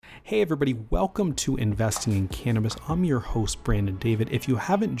Hey everybody, welcome to Investing in Cannabis. I'm your host, Brandon David. If you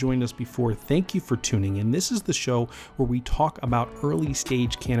haven't joined us before, thank you for tuning in. This is the show where we talk about early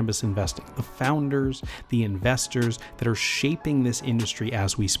stage cannabis investing, the founders, the investors that are shaping this industry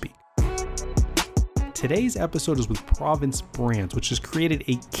as we speak. Today's episode is with Province Brands, which has created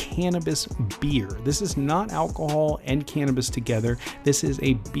a cannabis beer. This is not alcohol and cannabis together. This is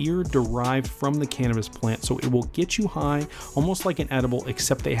a beer derived from the cannabis plant, so it will get you high, almost like an edible,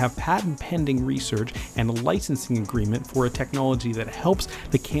 except they have patent pending research and a licensing agreement for a technology that helps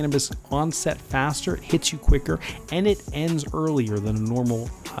the cannabis onset faster, it hits you quicker, and it ends earlier than a normal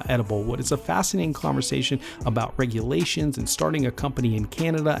edible. What is a fascinating conversation about regulations and starting a company in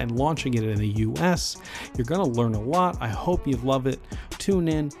Canada and launching it in the US. You're going to learn a lot. I hope you love it. Tune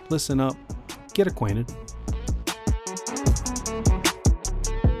in, listen up, get acquainted.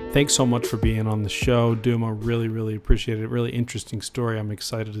 Thanks so much for being on the show, Duma. Really appreciate it. Really interesting story. I'm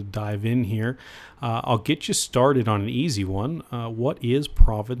excited to dive in here. I'll get you started on an easy one. What is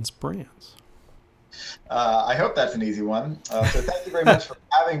Province Brands? I hope that's an easy one. So thank you very much for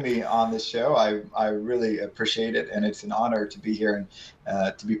having me on this show. I really appreciate it, and it's an honor to be here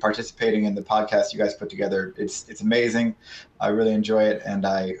and to be participating in the podcast you guys put together. It's amazing. I really enjoy it, and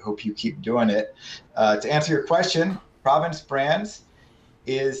I hope you keep doing it. To answer your question, Province Brands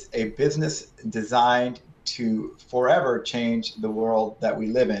is a business designed to forever change the world that we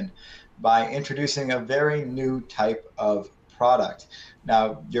live in by introducing a very new type of product.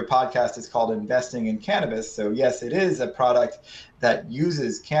 Now, your podcast is called Investing in Cannabis. So yes, it is a product that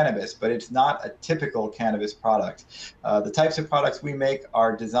uses cannabis, but it's not a typical cannabis product. The types of products we make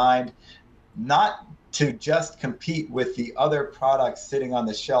are designed not to just compete with the other products sitting on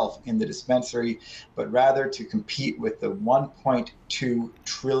the shelf in the dispensary, but rather to compete with the $1.2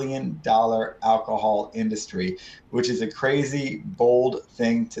 trillion alcohol industry, which is a crazy, bold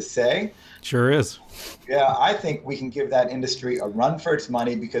thing to say. Sure is. Yeah, I think we can give that industry a run for its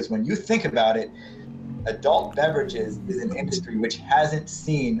money, because when you think about it, adult beverages is an industry which hasn't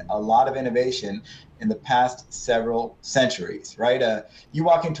seen a lot of innovation in the past several centuries, right? You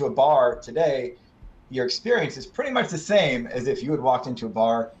walk into a bar today, your experience is pretty much the same as if you had walked into a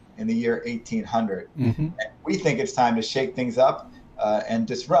bar in the year 1800. Mm-hmm. And we think it's time to shake things up and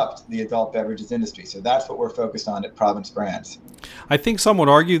disrupt the adult beverages industry. So that's what we're focused on at Province Brands. I think some would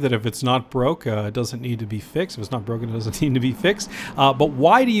argue that if it's not broke, it doesn't need to be fixed. If it's not broken, it doesn't need to be fixed. But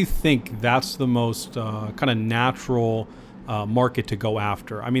why do you think that's the most kind of natural market to go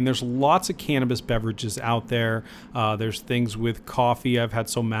after? I mean, there's lots of cannabis beverages out there. There's things with coffee. I've had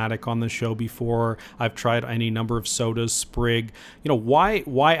Somatic on the show before. I've tried any number of sodas, Sprig. You know,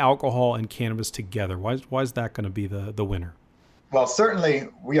 why alcohol and cannabis together? Why is that going to be the winner? Well, certainly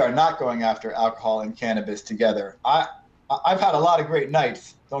we are not going after alcohol and cannabis together. I've had a lot of great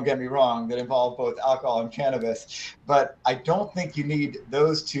nights, don't get me wrong, that involve both alcohol and cannabis, but I don't think you need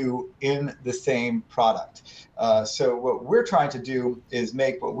those two in the same product. So what we're trying to do is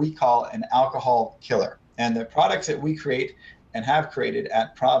make what we call an alcohol killer. And the products that we create and have created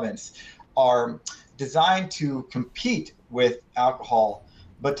at Province are designed to compete with alcohol,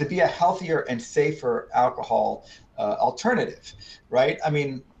 but to be a healthier and safer alcohol alternative, right? I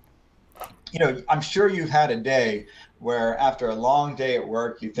mean, you know, I'm sure you've had a day where after a long day at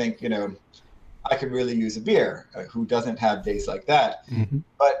work, you think, you know, I could really use a beer. Who doesn't have days like that? Mm-hmm.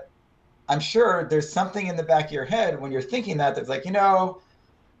 But I'm sure there's something in the back of your head when you're thinking that's like, you know,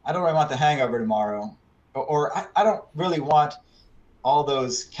 I don't really want the hangover tomorrow, or I don't really want all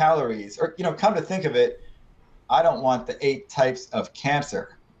those calories, or, you know, come to think of it, I don't want the 8 types of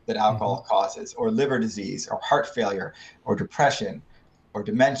cancer that alcohol causes, or liver disease, or heart failure, or depression, or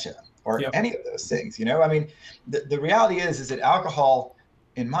dementia, or any of those things. You know, I mean, the reality is that alcohol,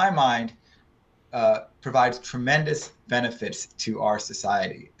 in my mind, provides tremendous benefits to our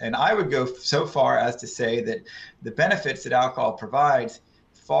society. And I would go so far as to say that the benefits that alcohol provides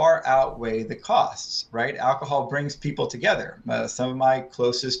far outweigh the costs, right? Alcohol brings people together. Some of my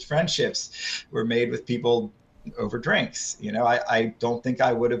closest friendships were made with people over drinks. You know, I don't think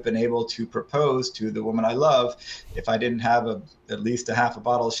I would have been able to propose to the woman I love if I didn't have at least a half a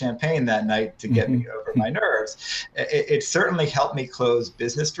bottle of champagne that night to get me over my nerves. It certainly helped me close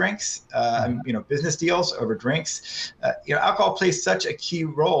business drinks, you know, business deals over drinks. You know, alcohol plays such a key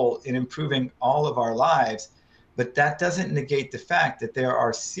role in improving all of our lives, but that doesn't negate the fact that there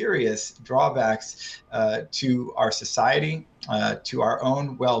are serious drawbacks to our society, to our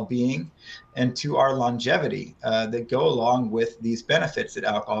own well-being, and to our longevity that go along with these benefits that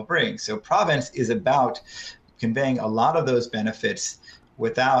alcohol brings. So Province is about conveying a lot of those benefits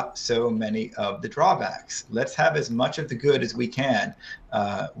without so many of the drawbacks. Let's have as much of the good as we can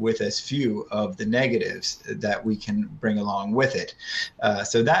with as few of the negatives that we can bring along with it.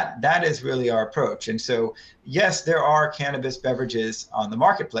 So that is really our approach. And so, yes, there are cannabis beverages on the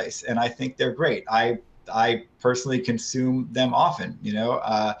marketplace, and I think they're great. I personally consume them often.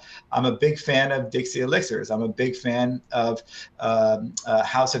 I'm a big fan of Dixie Elixirs. I'm a big fan of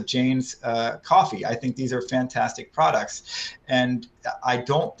House of Jane's coffee. I think these are fantastic products. And I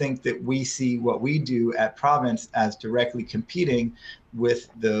don't think that we see what we do at Province as directly competing with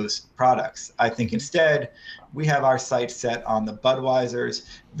those products. I think instead we have our sights set on the Budweisers,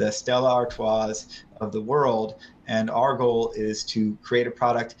 the Stella Artois of the world. And our goal is to create a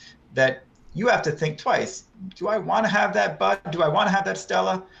product that you have to think twice. Do I want to have that Bud? Do I want to have that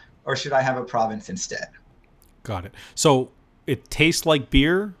Stella? Or should I have a Province instead? Got it. So it tastes like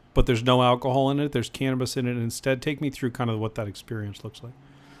beer, but there's no alcohol in it. There's cannabis in it instead. Take me through kind of what that experience looks like.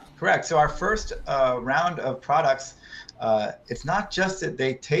 Correct. So our first round of products, it's not just that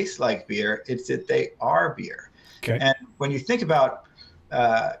they taste like beer, it's that they are beer. Okay. And when you think about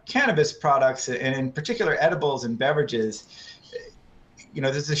cannabis products, and in particular edibles and beverages,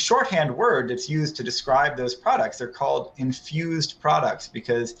 there's a shorthand word that's used to describe those products. They're called infused products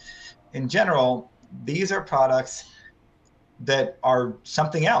because, in general, these are products that are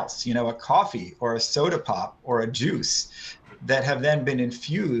something else, a coffee or a soda pop or a juice that have then been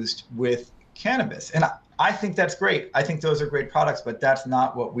infused with cannabis. And I think that's great. I think those are great products, but that's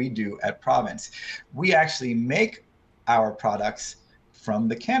not what we do at Province. We actually make our products from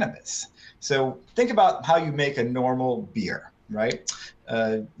the cannabis. So think about how you make a normal beer, right?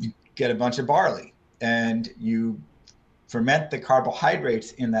 You get a bunch of barley and you ferment the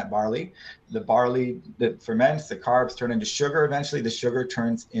carbohydrates in that barley. The barley that ferments, the carbs turn into sugar. Eventually the sugar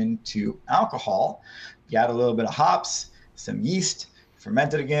turns into alcohol. You add a little bit of hops, some yeast,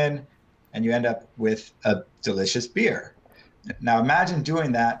 ferment it again, and you end up with a delicious beer. Now imagine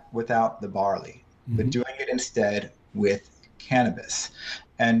doing that without the barley, but doing it instead with cannabis.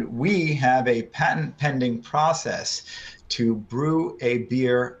 And we have a patent pending process to brew a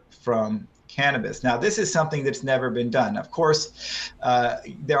beer from cannabis. Now, this is something that's never been done. Of course,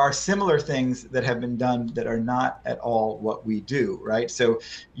 there are similar things that have been done that are not at all what we do, right? So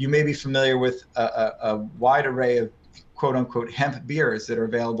you may be familiar with a wide array of quote unquote hemp beers that are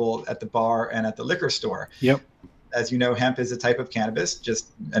available at the bar and at the liquor store. Yep. As you know, hemp is a type of cannabis,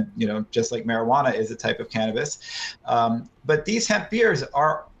 just like marijuana is a type of cannabis. But these hemp beers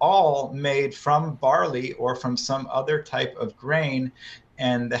are all made from barley or from some other type of grain,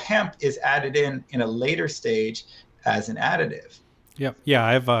 and the hemp is added in a later stage as an additive. Yep. Yeah.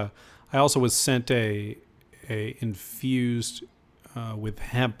 I also was sent a infused with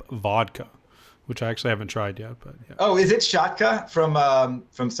hemp vodka, which I actually haven't tried yet, but yeah. Oh, is it Shatka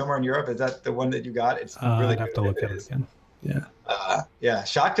from somewhere in Europe? Is that the one that you got? It's really I'd have to look at it again. Yeah. Yeah,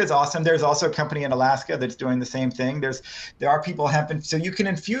 Shatka is awesome. There's also a company in Alaska that's doing the same thing. There are people so you can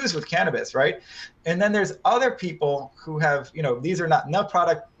infuse with cannabis, right? And then there's other people who have, these are no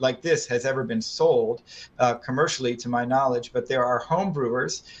product like this has ever been sold commercially to my knowledge, but there are home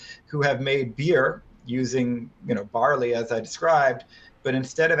brewers who have made beer using, barley as I described, but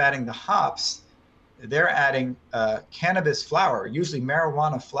instead of adding the hops, they're adding cannabis flower, usually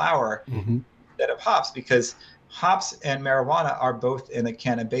marijuana flower, instead of hops, because hops and marijuana are both in the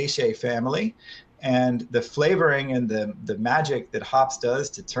Cannabaceae family, and the flavoring and the magic that hops does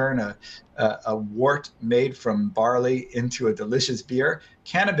to turn a wort made from barley into a delicious beer,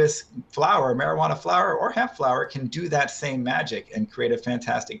 cannabis flower, marijuana flower, or hemp flower can do that same magic and create a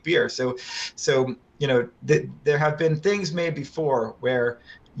fantastic beer. So there have been things made before where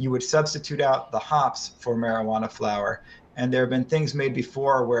you would substitute out the hops for marijuana flower. And there have been things made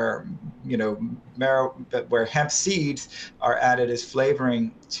before where, where hemp seeds are added as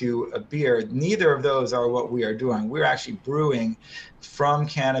flavoring to a beer. Neither of those are what we are doing. We're actually brewing from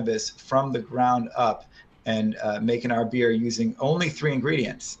cannabis from the ground up and making our beer using only 3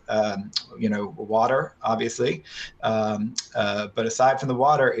 ingredients. Water, obviously. But aside from the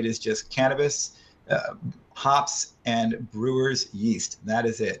water, it is just cannabis, hops, and brewer's yeast. That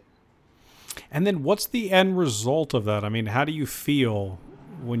is it. And then what's the end result of that? I mean, how do you feel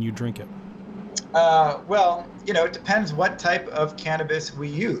when you drink it? Well, it depends what type of cannabis we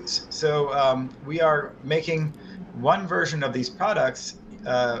use. So we are making one version of these products,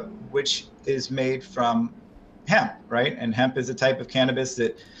 which is made from hemp, right? And hemp is a type of cannabis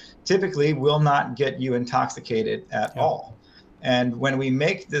that typically will not get you intoxicated at all. And when we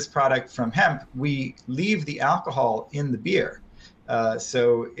make this product from hemp, we leave the alcohol in the beer.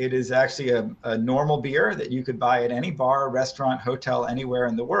 So it is actually a normal beer that you could buy at any bar, restaurant, hotel, anywhere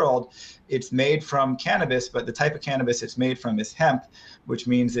in the world. It's made from cannabis, but the type of cannabis it's made from is hemp, which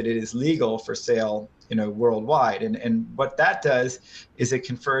means that it is legal for sale, worldwide. And what that does is it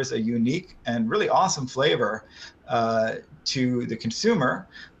confers a unique and really awesome flavor to the consumer.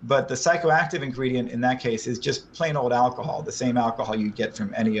 But the psychoactive ingredient in that case is just plain old alcohol, the same alcohol you get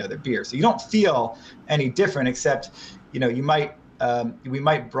from any other beer. So you don't feel any different, except, we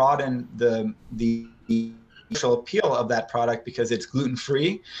might broaden the commercial appeal of that product because it's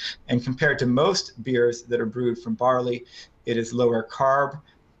gluten-free, and compared to most beers that are brewed from barley, it is lower carb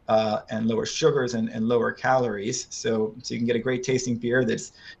and lower sugars and lower calories. So you can get a great tasting beer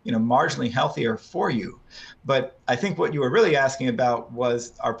that's marginally healthier for you. But I think what you were really asking about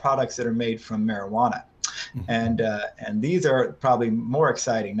was our products that are made from marijuana. And these are probably more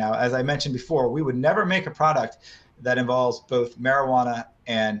exciting. Now, as I mentioned before, we would never make a product that involves both marijuana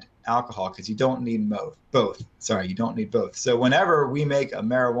and alcohol because you don't need both. You don't need both. So whenever we make a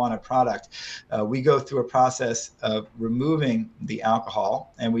marijuana product, we go through a process of removing the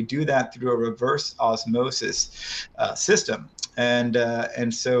alcohol, and we do that through a reverse osmosis system.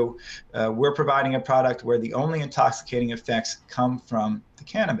 And so we're providing a product where the only intoxicating effects come from the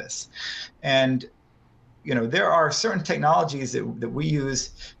cannabis. And there are certain technologies that we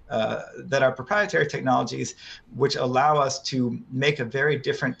use that are proprietary technologies, which allow us to make a very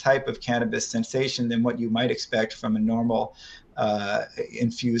different type of cannabis sensation than what you might expect from a normal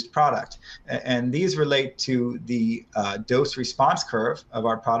infused product. And these relate to the dose response curve of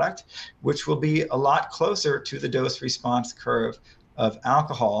our product, which will be a lot closer to the dose response curve of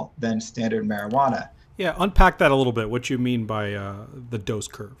alcohol than standard marijuana. Yeah, unpack that a little bit, what you mean by the dose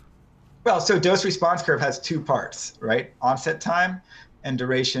curve. Well, so dose response curve has two parts, right? Onset time and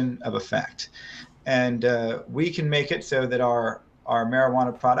duration of effect. And we can make it so that our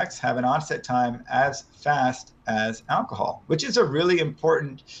marijuana products have an onset time as fast as alcohol, which is a really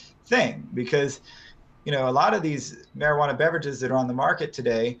important thing because, a lot of these marijuana beverages that are on the market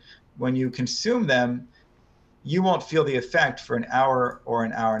today, when you consume them, you won't feel the effect for an hour or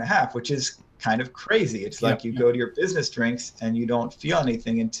an hour and a half, which is kind of crazy. It's like you go to your business drinks and you don't feel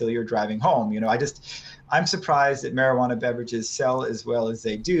anything until you're driving home. I'm surprised that marijuana beverages sell as well as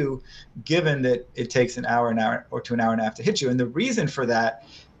they do, given that it takes an hour or to an hour and a half to hit you. And the reason for that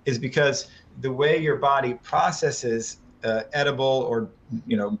is because the way your body processes edible or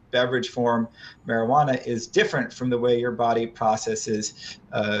beverage form marijuana is different from the way your body processes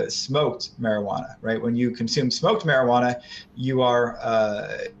smoked marijuana, right? When you consume smoked marijuana, you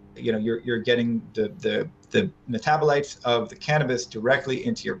are you're getting the metabolites of the cannabis directly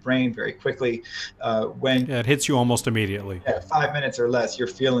into your brain very quickly. It hits you almost immediately. 5 minutes or less, you're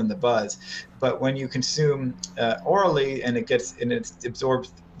feeling the buzz. But when you consume orally and it's absorbed,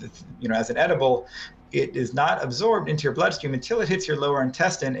 as an edible, it is not absorbed into your bloodstream until it hits your lower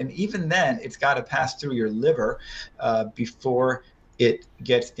intestine, and even then, it's got to pass through your liver before it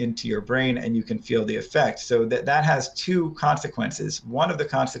gets into your brain and you can feel the effect. So that has two consequences. One of the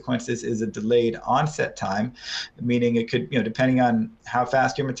consequences is a delayed onset time, meaning it could, depending on how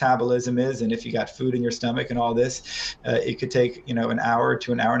fast your metabolism is and if you got food in your stomach and all this, it could take, an hour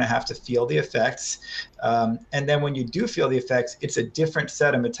to an hour and a half to feel the effects. And then when you do feel the effects, it's a different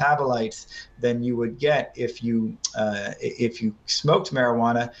set of metabolites than you would get if you smoked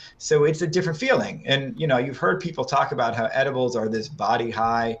marijuana. So it's a different feeling. And, you've heard people talk about how edibles are this body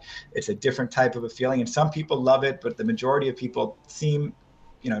high. It's a different type of a feeling. And some people love it, but the majority of people seem,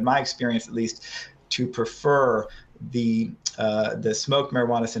 in my experience at least, to prefer the smoked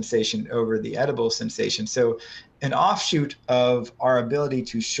marijuana sensation over the edible sensation. So an offshoot of our ability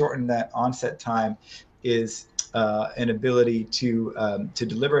to shorten that onset time is an ability to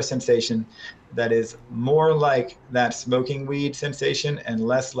deliver a sensation that is more like that smoking weed sensation and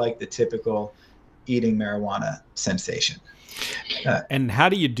less like the typical eating marijuana sensation. And how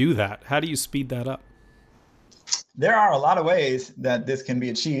do you do that? How do you speed that up? There are a lot of ways that this can be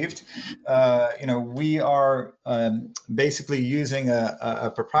achieved. We are basically using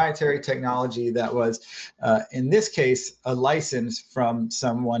a proprietary technology that was, in this case, a license from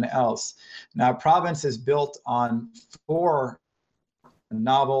someone else. Now, Province is built on 4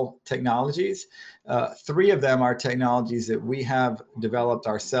 novel technologies. 3 of them are technologies that we have developed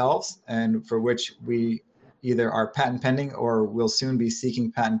ourselves and for which we either are patent pending or will soon be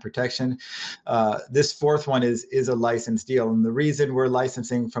seeking patent protection. This 4th one is a license deal. And the reason we're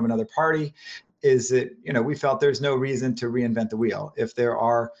licensing from another party is that, we felt there's no reason to reinvent the wheel. If there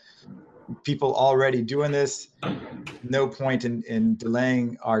are people already doing this. No point in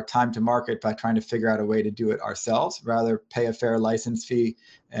delaying our time to market by trying to figure out a way to do it ourselves. Rather, pay a fair license fee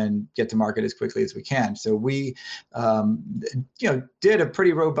and get to market as quickly as we can. So we, did a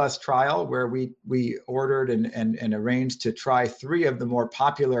pretty robust trial where we ordered and arranged to try 3 of the more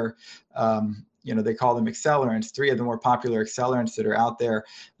popular. They call them accelerants, 3 of the more popular accelerants that are out there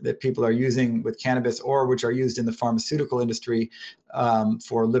that people are using with cannabis or which are used in the pharmaceutical industry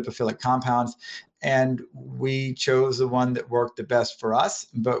for lipophilic compounds. And we chose the one that worked the best for us,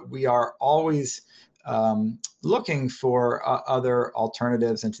 but we are always looking for other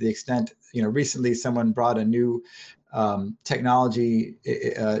alternatives. And to the extent, recently someone brought a new technology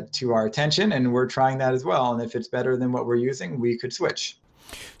to our attention, and we're trying that as well. And if it's better than what we're using, we could switch.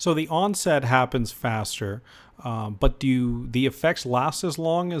 So the onset happens faster, but do the effects last as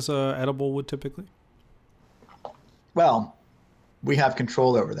long as an edible would typically? Well, we have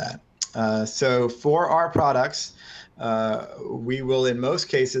control over that. So for our products, we will in most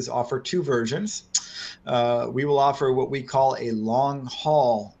cases offer 2 versions. We will offer what we call a long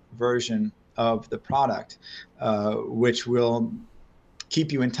haul version of the product, which will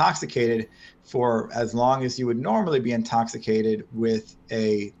keep you intoxicated for as long as you would normally be intoxicated with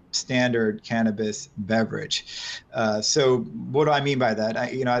a standard cannabis beverage. So what do I mean by that?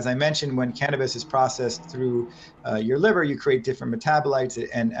 As I mentioned, when cannabis is processed through your liver, you create different metabolites.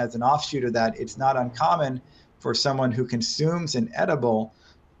 And as an offshoot of that, it's not uncommon for someone who consumes an edible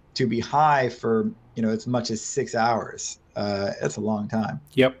to be high for, as much as 6 hours. That's a long time.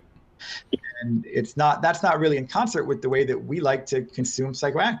 Yep. And that's not really in concert with the way that we like to consume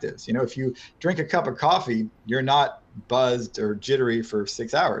psychoactives. If you drink a cup of coffee, you're not buzzed or jittery for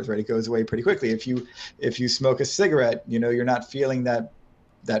 6 hours, right? It goes away pretty quickly. If you smoke a cigarette, you're not feeling that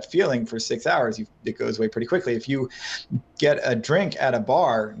feeling for 6 hours. It goes away pretty quickly. If you get a drink at a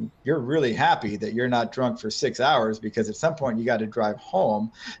bar, you're really happy that you're not drunk for 6 hours, because at some point you got to drive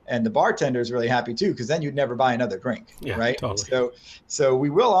home, and the bartender is really happy too, because then you'd never buy another drink, right? Totally. So we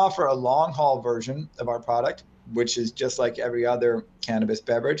will offer a long haul version of our product, which is just like every other cannabis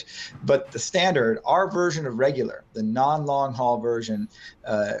beverage. But the standard, our version of regular, the non-long haul version,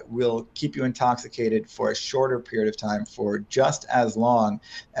 will keep you intoxicated for a shorter period of time, for just as long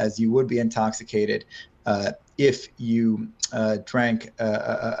as you would be intoxicated if you drank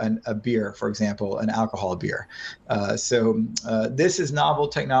a beer, for example, an alcohol beer. So this is novel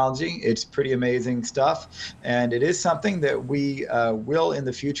technology. It's pretty amazing stuff. And it is something that we will in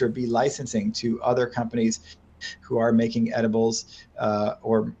the future be licensing to other companies who are making edibles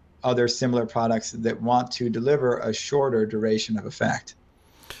or other similar products that want to deliver a shorter duration of effect.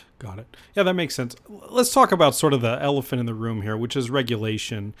 Got it. Yeah, that makes sense. Let's talk about sort of the elephant in the room here, which is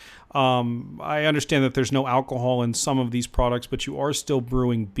regulation. I understand that there's no alcohol in some of these products, but you are still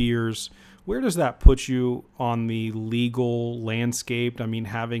brewing beers. Where does that put you on the legal landscape? I mean,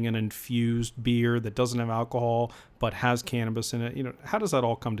 having an infused beer that doesn't have alcohol but has cannabis in it, how does that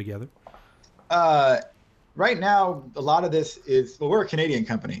all come together? Right now, a lot of this is, we're a Canadian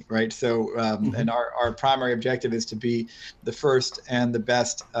company, right? So, and our primary objective is to be the first and the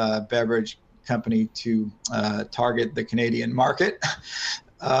best beverage company to target the Canadian market.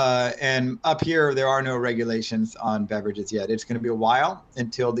 And up here, there are no regulations on beverages yet. It's going to be a while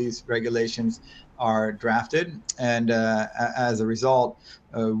until these regulations are drafted. And as a result,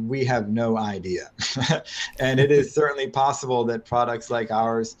 we have no idea. And it is certainly possible that products like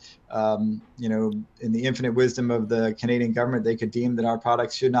ours, in the infinite wisdom of the Canadian government, they could deem that our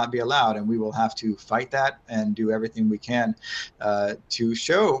products should not be allowed. And we will have to fight that and do everything we can to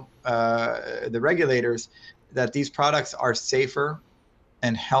show the regulators that these products are safer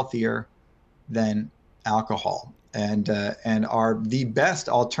and healthier than alcohol, and are the best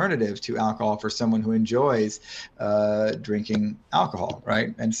alternative to alcohol for someone who enjoys drinking alcohol,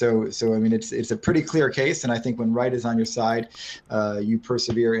 right? And so I mean, it's a pretty clear case, and I think when right is on your side, you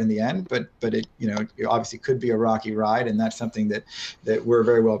persevere in the end. But it obviously could be a rocky ride, and that's something that we're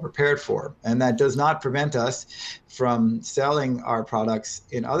very well prepared for. And that does not prevent us from selling our products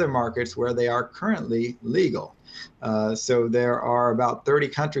in other markets where they are currently legal. So there are about 30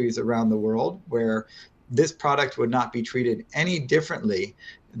 countries around the world where this product would not be treated any differently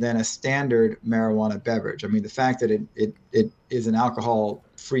than a standard marijuana beverage. I mean, the fact that it is an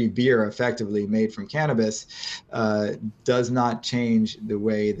alcohol-free beer effectively made from cannabis does not change the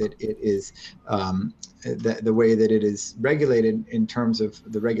way that it is the way that it is regulated in terms of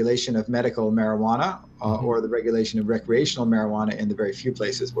the regulation of medical marijuana or the regulation of recreational marijuana in the very few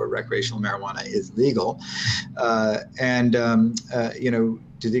places where recreational marijuana is legal.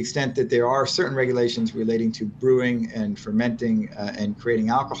 To the extent that there are certain regulations relating to brewing and fermenting and creating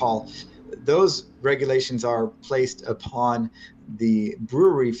alcohol, those regulations are placed upon the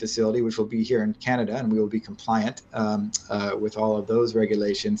brewery facility, which will be here in Canada, and we will be compliant with all of those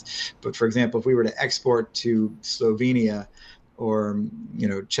regulations. But for example, if we were to export to Slovenia or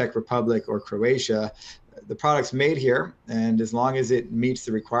Czech Republic or Croatia, the product's made here, and as long as it meets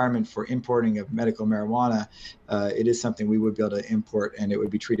the requirement for importing of medical marijuana, it is something we would be able to import, and it would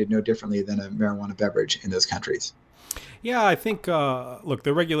be treated no differently than a marijuana beverage in those countries. Yeah, I think, look,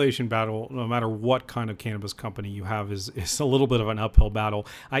 the regulation battle, no matter what kind of cannabis company you have, is a little bit of an uphill battle.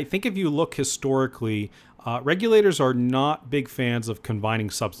 I think if you look historically, regulators are not big fans of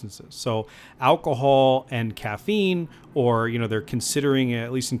combining substances. So alcohol and caffeine, or, they're considering,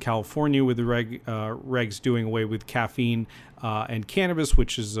 at least in California with the regs doing away with caffeine and cannabis,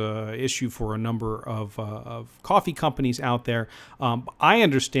 which is an issue for a number of coffee companies out there. I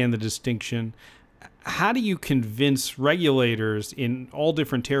understand the distinction. How do you convince regulators in all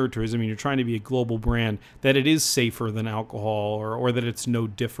different territories? I mean, you're trying to be a global brand, that it is safer than alcohol, or that it's no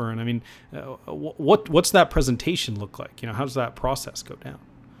different. I mean, what's that presentation look like? How does that process go down?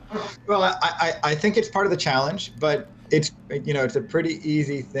 Well, I think it's part of the challenge, but it's a pretty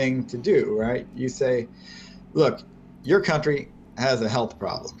easy thing to do, right? You say, look, your country has a health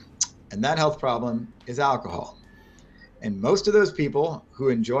problem, and that health problem is alcohol. And most of those people who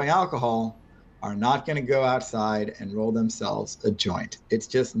enjoy alcohol are not going to go outside and roll themselves a joint. It's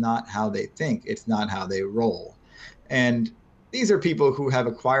just not how they think. It's not how they roll. And these are people who have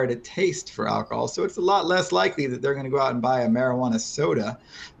acquired a taste for alcohol, so it's a lot less likely that they're going to go out and buy a marijuana soda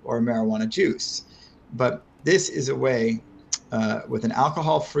or a marijuana juice. But this is a way, with an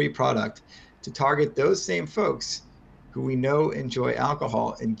alcohol-free product, to target those same folks who we know enjoy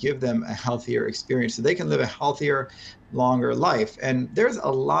alcohol and give them a healthier experience so they can live a healthier, longer life. And there's a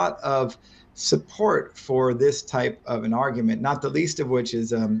lot of support for this type of an argument, not the least of which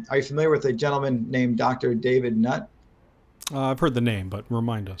is, are you familiar with a gentleman named Dr. David Nutt? I've heard the name, but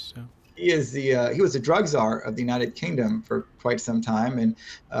remind us. Yeah. He was the drug czar of the United Kingdom for quite some time, and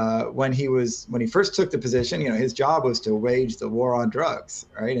when he first took the position, his job was to wage the war on drugs,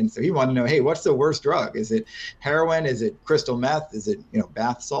 right? And so he wanted to know, hey, what's the worst drug? Is it heroin? Is it crystal meth? Is it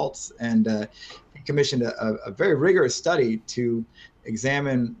bath salts? And he commissioned a very rigorous study to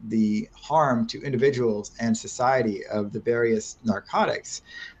examine the harm to individuals and society of the various narcotics.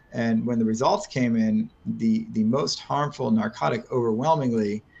 And when the results came in, the most harmful narcotic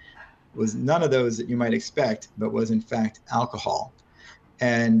overwhelmingly was none of those that you might expect, but was in fact alcohol.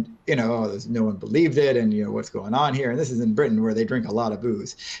 And, no one believed it, and, what's going on here? And this is in Britain, where they drink a lot of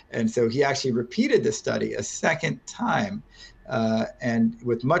booze. And so he actually repeated the study a second time, and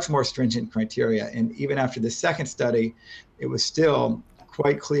with much more stringent criteria. And even after the second study, it was still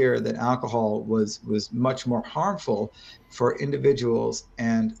quite clear that alcohol was much more harmful for individuals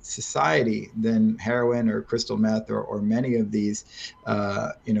and society than heroin or crystal meth or many of these,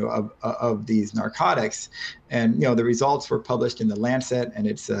 of these narcotics. And the results were published in the Lancet, and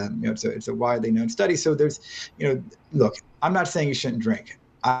it's a widely known study. So there's, look, I'm not saying you shouldn't drink.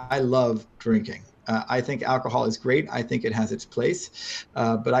 I love drinking. I think alcohol is great. I think it has its place.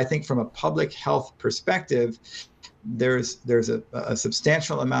 But I think from a public health perspective, there's a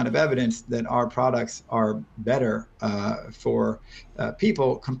substantial amount of evidence that our products are better for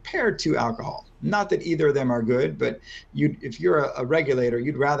people compared to alcohol. Not that either of them are good, but if you're a regulator,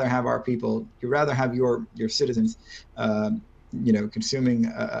 you'd rather have you'd rather have your citizens,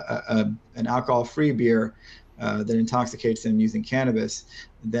 consuming an alcohol-free beer that intoxicates them using cannabis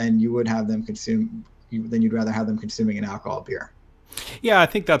than you would have them you'd rather have them consuming an alcohol beer. Yeah, I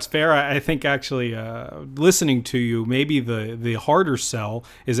think that's fair. I think actually listening to you, maybe the harder sell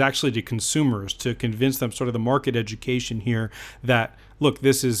is actually to consumers, to convince them, sort of the market education here, that, look,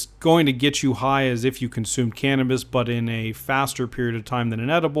 this is going to get you high as if you consumed cannabis, but in a faster period of time than an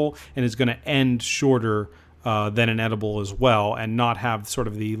edible, and is going to end shorter than an edible as well, and not have sort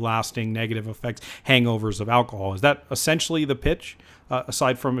of the lasting negative effects, hangovers of alcohol. Is that essentially the pitch,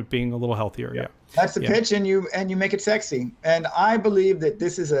 aside from it being a little healthier? Yeah. That's the pitch, and you make it sexy. And I believe that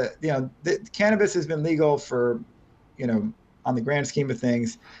this is cannabis has been legal for, on the grand scheme of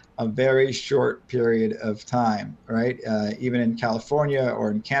things, a very short period of time, right? Even in California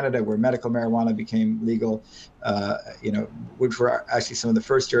or in Canada, where medical marijuana became legal, which were actually some of the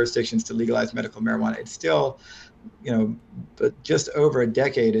first jurisdictions to legalize medical marijuana, it's still, but just over a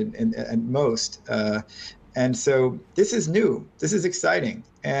decade at most. And so this is new. This is exciting.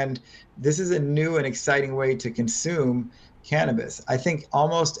 And this is a new and exciting way to consume cannabis. I think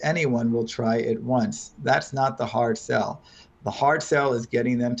almost anyone will try it once. That's not the hard sell. The hard sell is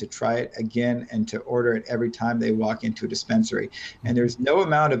getting them to try it again and to order it every time they walk into a dispensary. And there's no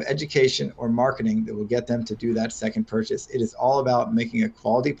amount of education or marketing that will get them to do that second purchase. It is all about making a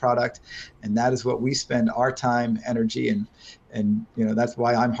quality product, and that is what we spend our time, energy, and that's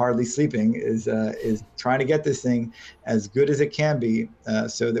why I'm hardly sleeping, is trying to get this thing as good as it can be,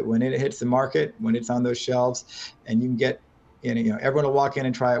 so that when it hits the market, when it's on those shelves, and you can get, everyone will walk in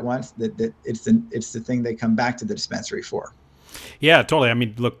and try it once, that it's the thing they come back to the dispensary for. Yeah, totally. I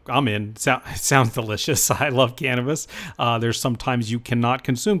mean, look, I'm in. It sounds delicious. I love cannabis. There's sometimes you cannot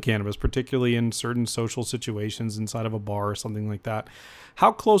consume cannabis, particularly in certain social situations inside of a bar or something like that.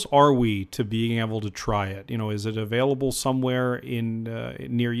 How close are we to being able to try it? Is it available somewhere in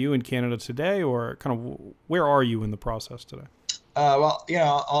near you in Canada today, or kind of where are you in the process today? Well,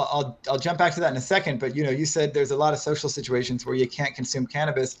 I'll jump back to that in a second, but you said there's a lot of social situations where you can't consume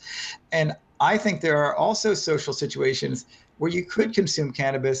cannabis, and I think there are also social situations where you could consume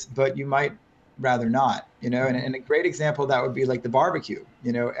cannabis, but you might rather not, and a great example of that would be like the barbecue.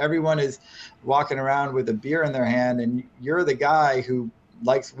 Everyone is walking around with a beer in their hand, and you're the guy who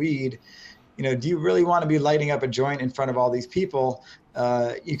likes weed. Do you really want to be lighting up a joint in front of all these people?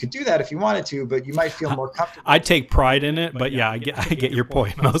 You could do that if you wanted to, but you might feel more comfortable. I take pride in it, but yeah, I get your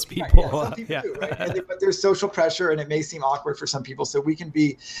point. Most people, right, some people do, right? But there's social pressure, and it may seem awkward for some people. So we can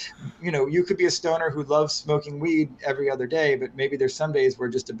be, you could be a stoner who loves smoking weed every other day, but maybe there's some days where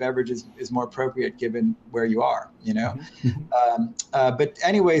just a beverage is more appropriate given where you are. But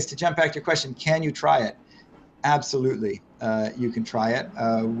anyways, to jump back to your question, can you try it? Absolutely. You can try it.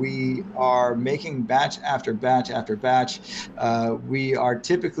 We are making batch after batch after batch. We are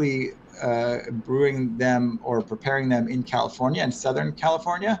typically brewing them or preparing them in California, in Southern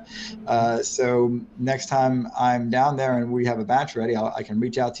California. So next time I'm down there and we have a batch ready, I can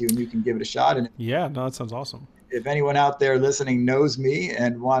reach out to you and you can give it a shot. And yeah, no, that sounds awesome. If anyone out there listening knows me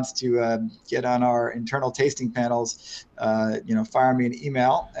and wants to get on our internal tasting panels, fire me an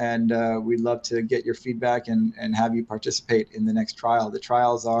email, and we'd love to get your feedback and have you participate in the next trial. The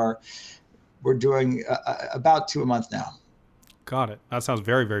trials we're doing about 2 a month now. Got it. That sounds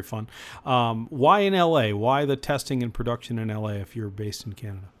very, very fun. Why in LA? Why the testing and production in LA if you're based in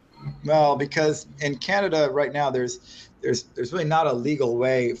Canada? Well, because in Canada right now, there's really not a legal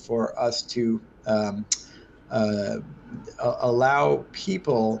way for us to allow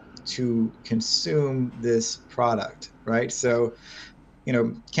people to consume this product, right? So,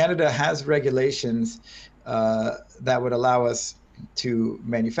 Canada has regulations that would allow us to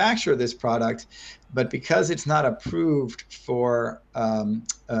manufacture this product, but because it's not approved for,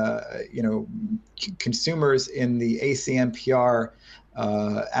 consumers in the ACMPR,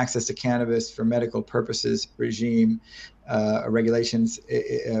 access to cannabis for medical purposes regime, regulations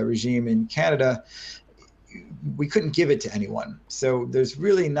regime in Canada, we couldn't give it to anyone. So there's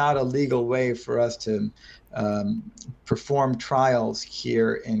really not a legal way for us to perform trials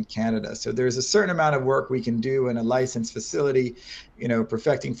here in Canada. So there's a certain amount of work we can do in a licensed facility,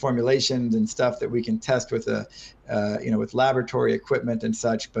 perfecting formulations and stuff that we can test with with laboratory equipment and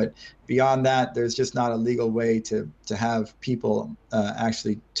such. But beyond that, there's just not a legal way to have people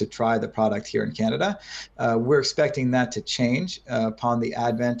actually to try the product here in Canada. We're expecting that to change upon the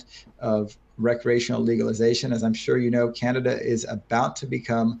advent of recreational legalization. As I'm sure you know, Canada is about to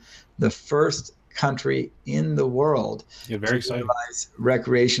become the first country in the world to legalize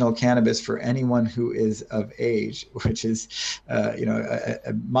recreational cannabis for anyone who is of age, which is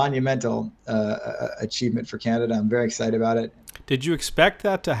a monumental achievement for Canada. I'm very excited about it. Did you expect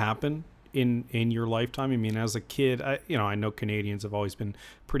that to happen in your lifetime? I mean, as a kid, I know Canadians have always been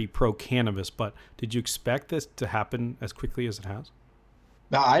pretty pro cannabis, but did you expect this to happen as quickly as it has?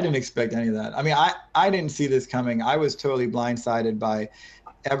 No, I didn't expect any of that. I mean, I didn't see this coming. I was totally blindsided by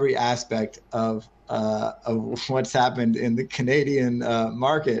every aspect of what's happened in the Canadian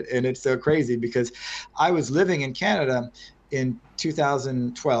market. And it's so crazy because I was living in Canada in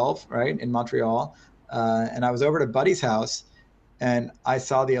 2012, right, in Montreal. And I was over to Buddy's house and I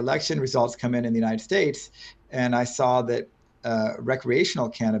saw the election results come in the United States. And I saw that recreational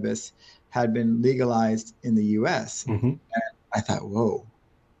cannabis had been legalized in the US. Mm-hmm. And I thought, whoa,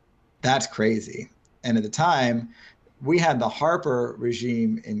 that's crazy. And at the time, we had the Harper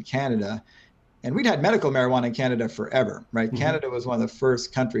regime in Canada, and we'd had medical marijuana in Canada forever, right? Mm-hmm. Canada was one of the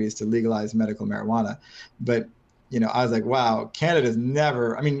first countries to legalize medical marijuana. But, I was like, wow, Canada's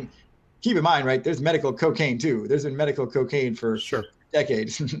never, I mean, keep in mind, right, there's medical cocaine too. There's been medical cocaine for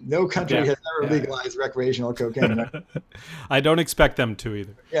decades. No country has ever legalized recreational cocaine. Right? I don't expect them to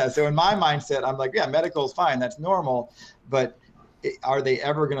either. Yeah, so in my mindset, I'm like, yeah, medical is fine. That's normal. But are they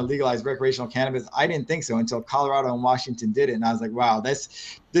ever going to legalize recreational cannabis? I didn't think so until Colorado and Washington did it. And I was like, wow, this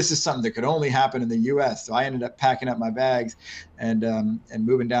is something that could only happen in the US. So I ended up packing up my bags and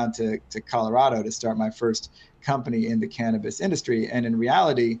moving down to Colorado to start my first company in the cannabis industry. And in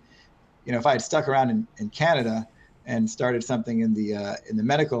reality, if I had stuck around in Canada and started something in the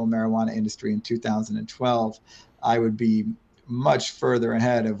medical marijuana industry in 2012, I would be much further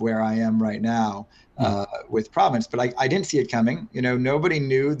ahead of where I am right now with Province. But I didn't see it coming. Nobody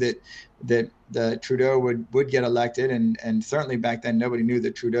knew that Trudeau would get elected, and certainly back then nobody knew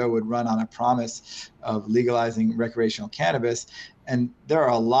that Trudeau would run on a promise of legalizing recreational cannabis. And there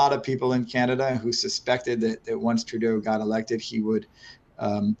are a lot of people in Canada who suspected that once Trudeau got elected, he would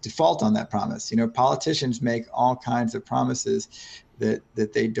default on that promise. Politicians make all kinds of promises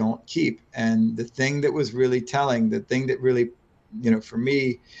that they don't keep. And the thing that was really telling, the thing that really, for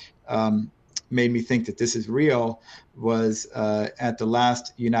me, made me think that this is real was at the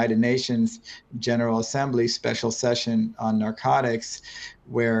last United Nations General Assembly special session on narcotics,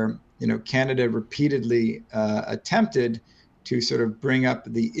 where Canada repeatedly attempted to sort of bring up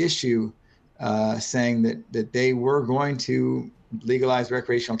the issue, saying that they were going to legalize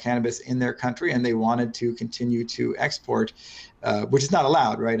recreational cannabis in their country, and they wanted to continue to export, which is not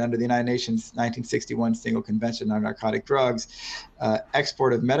allowed, right? Under the United Nations 1961 Single Convention on Narcotic Drugs,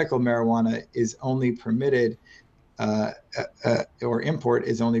 export of medical marijuana is only permitted, or import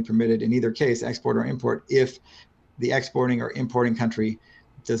is only permitted in either case, export or import, if the exporting or importing country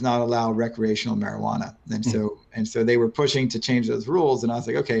does not allow recreational marijuana. And so they were pushing to change those rules. And I was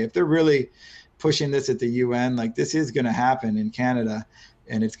like, okay, if they're really pushing this at the UN, like this is going to happen in Canada,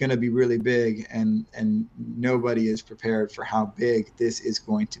 and it's going to be really big, and nobody is prepared for how big this is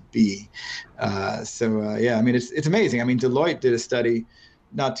going to be. Yeah, I mean, it's amazing. I mean, Deloitte did a study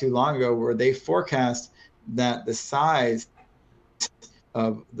not too long ago where they forecast that the size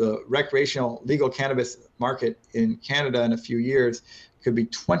of the recreational legal cannabis market in Canada in a few years could be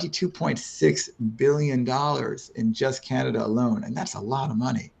 $22.6 billion in just Canada alone. And that's a lot of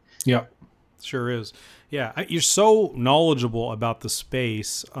money. Yeah, sure is. Yeah, you're so knowledgeable about the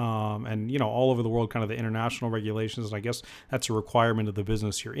space, and all over the world, kind of the international regulations. And I guess that's a requirement of the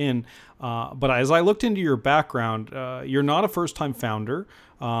business you're in. But as I looked into your background, you're not a first-time founder,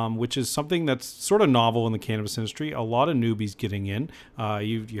 which is something that's sort of novel in the cannabis industry. A lot of newbies getting in.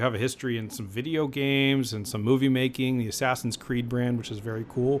 You have a history in some video games and some movie making. The Assassin's Creed brand, which is very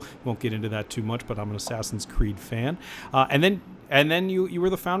cool. Won't get into that too much, but I'm an Assassin's Creed fan. And then you were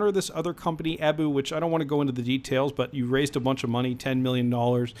the founder of this other company, Ebu, which I don't want to go into the details, but you raised a bunch of money, $10 million.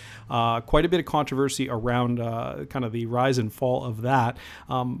 Quite a bit of controversy around kind of the rise and fall of that.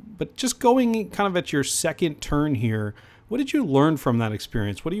 But just going kind of at your second turn here, what did you learn from that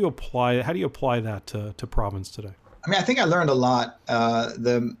experience? How do you apply that to Province today? I mean, I think I learned a lot.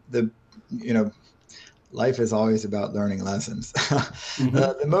 Life is always about learning lessons.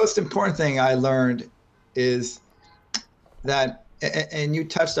 Mm-hmm. The most important thing I learned is that, and you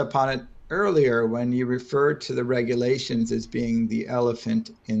touched upon it earlier when you referred to the regulations as being the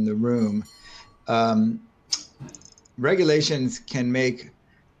elephant in the room. Regulations can make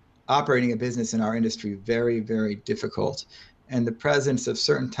operating a business in our industry very, very difficult. And the presence of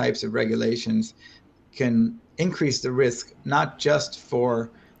certain types of regulations can increase the risk, not just for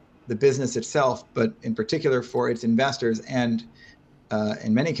the business itself, but in particular for its investors and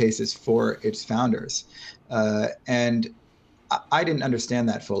in many cases for its founders. And I didn't understand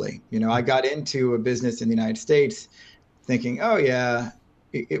that fully. I got into a business in the United States thinking, oh yeah,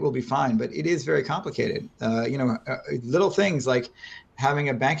 it will be fine, but it is very complicated. Little things like having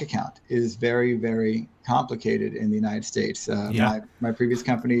a bank account is very, very complicated in the United States. My previous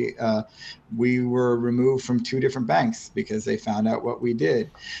company, we were removed from 2 different banks because they found out what we did.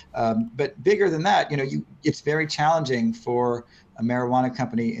 But bigger than that, it's very challenging for a marijuana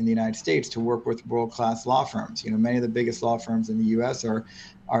company in the United States to work with world-class law firms. Many of the biggest law firms in the U.S. are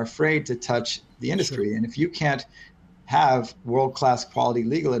afraid to touch the industry. Sure. And if you can't have world-class quality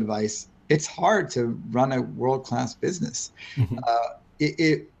legal advice, it's hard to run a world-class business. Mm-hmm.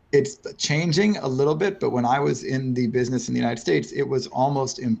 It's changing a little bit, but when I was in the business in the United States, it was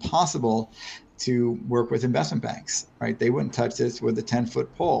almost impossible to work with investment banks, right? They wouldn't touch this with a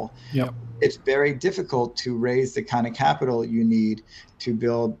 10-foot pole. Yep. It's very difficult to raise the kind of capital you need to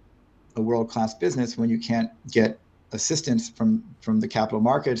build a world-class business when you can't get assistance from the capital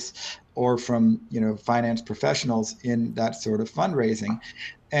markets or from finance professionals in that sort of fundraising.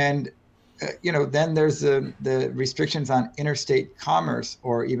 And then there's the restrictions on interstate commerce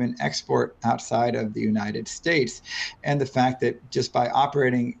or even export outside of the United States. And the fact that just by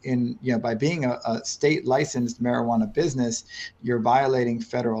operating by being a state licensed marijuana business, you're violating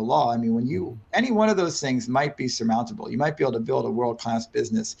federal law. I mean, any one of those things might be surmountable. You might be able to build a world-class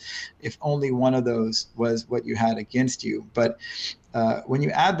business if only one of those was what you had against you. But when you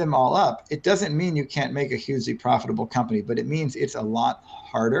add them all up, it doesn't mean you can't make a hugely profitable company, but it means it's a lot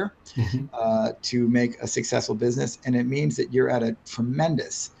harder to make a successful business. And it means that you're at a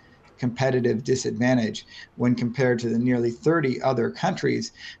tremendous competitive disadvantage when compared to the nearly 30 other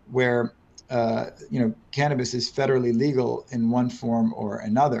countries where cannabis is federally legal in one form or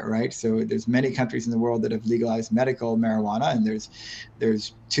another, right? So there's many countries in the world that have legalized medical marijuana, and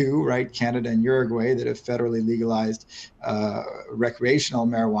there's two, right? Canada and Uruguay that have federally legalized recreational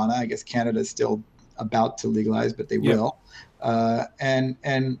marijuana. I guess Canada is still about to legalize, but they will.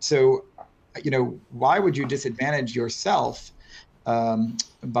 And so, why would you disadvantage yourself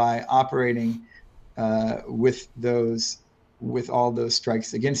by operating with all those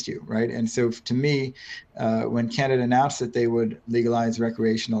strikes against you, right? And so to me, when Canada announced that they would legalize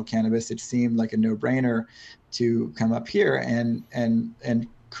recreational cannabis, it seemed like a no-brainer to come up here and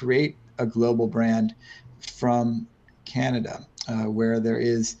create a global brand from Canada, where there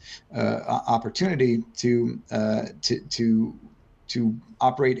is opportunity to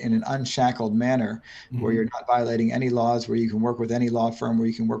operate in an unshackled manner, where you're not violating any laws, where you can work with any law firm, where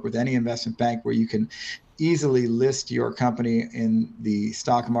you can work with any investment bank, where you can easily list your company in the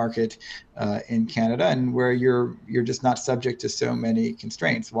stock market in Canada, and where you're just not subject to so many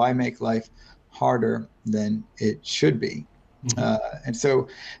constraints. Why make life harder than it should be? And so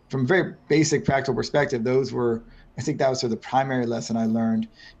from a very basic practical perspective, I think that was sort of the primary lesson I learned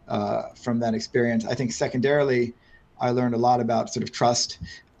from that experience. I think secondarily, I learned a lot about sort of trust,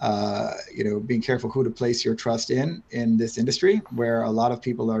 being careful who to place your trust in this industry, where a lot of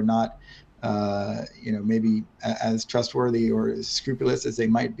people are not, maybe as trustworthy or as scrupulous as they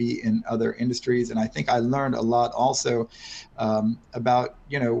might be in other industries. And I think I learned a lot also about,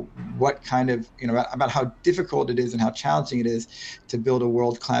 what kind of, about how difficult it is and how challenging it is to build a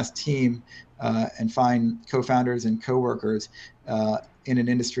world-class team and find co-founders and co-workers in an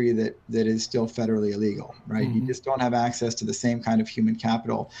industry that is still federally illegal, right? You just don't have access to the same kind of human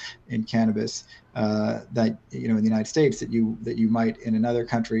capital in cannabis that in the United States that you might in another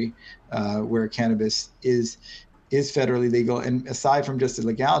country where cannabis is federally legal. And aside from just the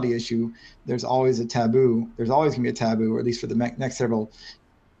legality issue, there's always a taboo. There's always going to be a taboo, or at least for the next several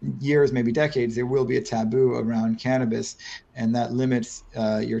years, maybe decades, there will be a taboo around cannabis, and that limits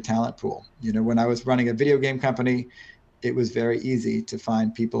your talent pool. When I was running a video game company, it was very easy to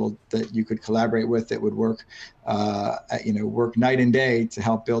find people that you could collaborate with that would work night and day to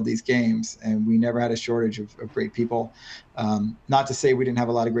help build these games. And we never had a shortage of great people. Not to say we didn't have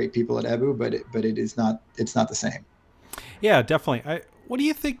a lot of great people at EBBU, but it's not the same. Yeah, definitely. What do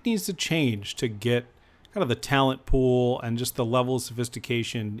you think needs to change to get kind of the talent pool and just the level of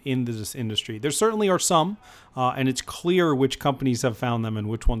sophistication in this industry? There certainly are some, and it's clear which companies have found them and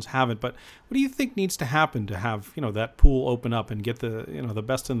which ones haven't. But what do you think needs to happen to have that pool open up and get the the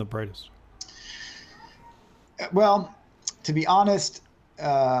best and the brightest? Well, to be honest,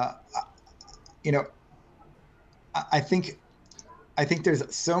 I think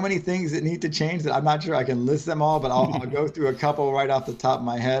there's so many things that need to change that I'm not sure I can list them all, but I'll go through a couple right off the top of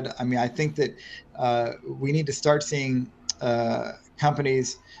my head. I mean, I think that we need to start seeing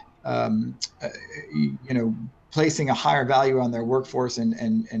companies, placing a higher value on their workforce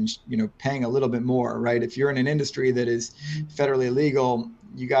and paying a little bit more, right? If you're in an industry that is federally illegal,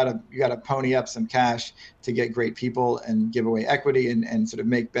 you gotta pony up some cash to get great people and give away equity and sort of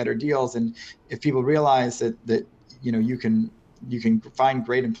make better deals. And if people realize that you can find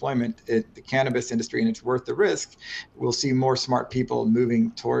great employment at the cannabis industry and it's worth the risk, we'll see more smart people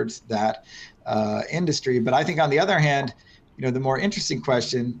moving towards that industry. But I think on the other hand, the more interesting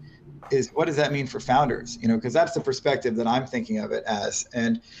question is, what does that mean for founders? Because that's the perspective that I'm thinking of it as.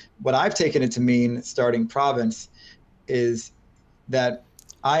 And what I've taken it to mean starting Province is that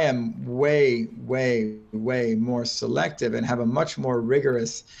I am way, way, way more selective and have a much more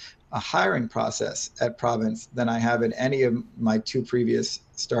rigorous hiring process at Province than I have at any of my two previous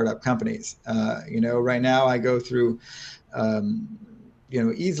startup companies. Right now I go through,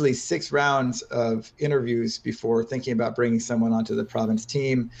 easily 6 rounds of interviews before thinking about bringing someone onto the Province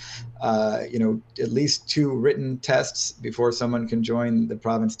team. At least 2 written tests before someone can join the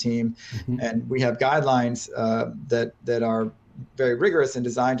Province team. And we have guidelines that are very rigorous and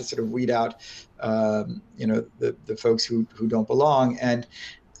designed to sort of weed out, the folks who don't belong. And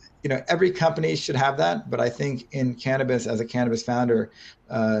every company should have that, but I think in cannabis, as a cannabis founder,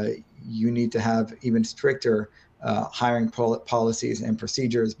 you need to have even stricter hiring policies and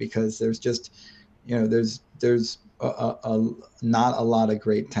procedures, because there's just, there's not a lot of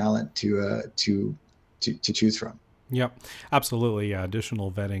great talent to choose from. Yep, absolutely. Yeah, additional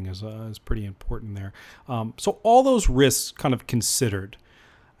vetting is pretty important there. So all those risks kind of considered,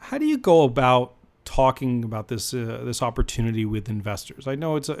 how do you go about talking about this opportunity with investors? I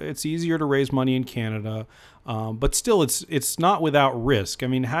know it's easier to raise money in Canada, but still it's not without risk. I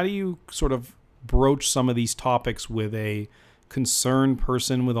mean, how do you sort of broach some of these topics with a concerned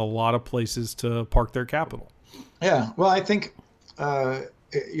person with a lot of places to park their capital? Yeah, well, I think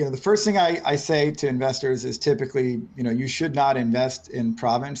the first thing I say to investors is typically, you should not invest in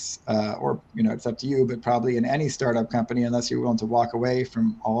Province, or, it's up to you, but probably in any startup company unless you're willing to walk away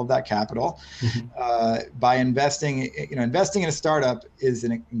from all of that capital. By investing in a startup is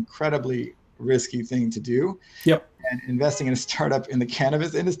an incredibly risky thing to do. Yep. And investing in a startup in the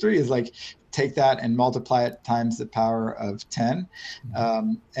cannabis industry is like, take that and multiply it times the power of 10.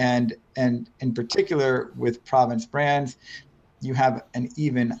 And in particular with Province Brands, you have an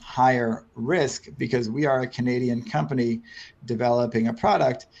even higher risk, because we are a Canadian company developing a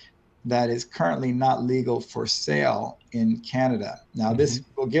product that is currently not legal for sale in Canada. Now, this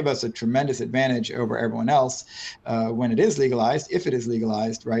will give us a tremendous advantage over everyone else when it is legalized, if it is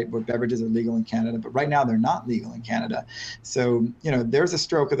legalized, right? Where beverages are legal in Canada, but right now they're not legal in Canada. So, there's a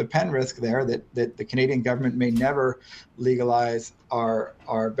stroke of the pen risk there that the Canadian government may never legalize our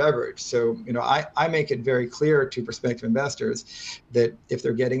beverage. So, I make it very clear to prospective investors that if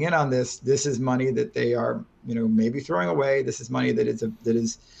they're getting in on this, this is money that they are, maybe throwing away. This is money that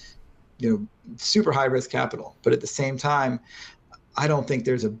is super high risk capital. But at the same time, I don't think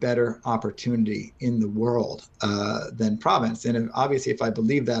there's a better opportunity in the world than Province. And obviously, if I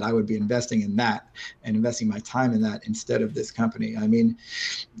believe that, I would be investing in that and investing my time in that instead of this company. I mean,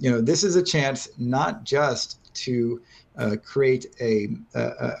 this is a chance not just to create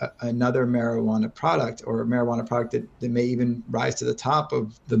another marijuana product, or a marijuana product that may even rise to the top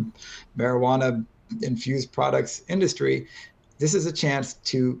of the marijuana infused products industry. This is a chance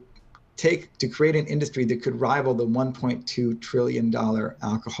to create an industry that could rival the $1.2 trillion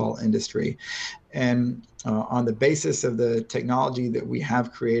alcohol industry. And on the basis of the technology that we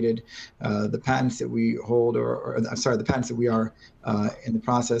have created, the patents that we hold, the patents that we are in the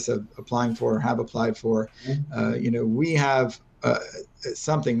process of applying for or have applied for, we have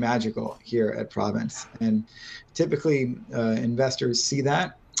something magical here at Province. And typically investors see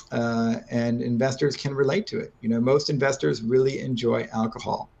that. And investors can relate to it. Most investors really enjoy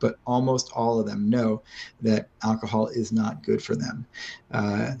alcohol, but almost all of them know that alcohol is not good for them.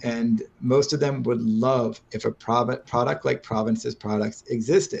 And most of them would love if a product like Province's products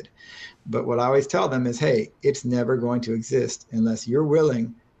existed. But what I always tell them is, hey, it's never going to exist unless you're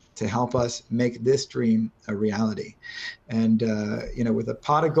willing to help us make this dream a reality. And, with a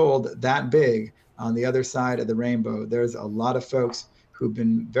pot of gold that big on the other side of the rainbow, there's a lot of folks who've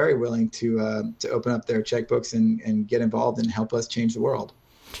been very willing to open up their checkbooks and get involved and help us change the world.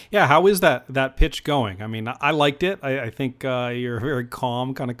 Yeah, how is that pitch going? I mean, I liked it. I think you're a very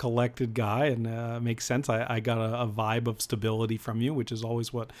calm, kind of collected guy, and makes sense. I got a vibe of stability from you, which is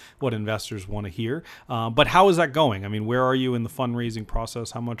always what investors want to hear. But how is that going? I mean, where are you in the fundraising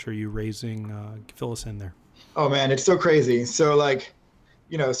process? How much are you raising? Fill us in there. Oh man, it's so crazy. So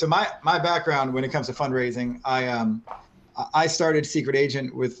so my background when it comes to fundraising, I started Secret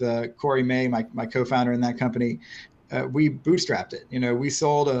Agent with Corey May, my co-founder in that company. We bootstrapped it. We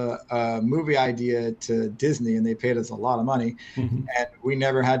sold a movie idea to Disney, and they paid us a lot of money, and we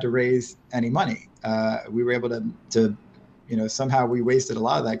never had to raise any money. We were able to somehow we wasted a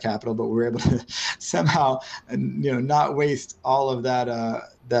lot of that capital, but we were able to somehow, not waste all of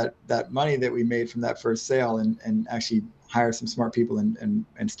that money that we made from that first sale, and actually hire some smart people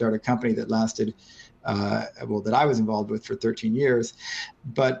and start a company that lasted. That I was involved with for 13 years,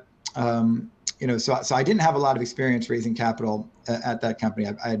 but so I didn't have a lot of experience raising capital at that company.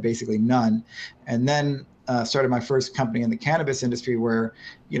 I had basically none, and then started my first company in the cannabis industry, where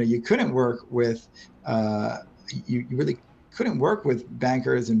you couldn't work with you really couldn't work with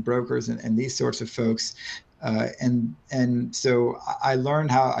bankers and brokers and these sorts of folks, and so I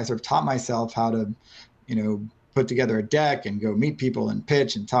learned how I sort of taught myself how to put together a deck and go meet people and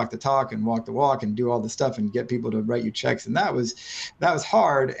pitch and talk the talk and walk the walk and do all the stuff and get people to write you checks. And that was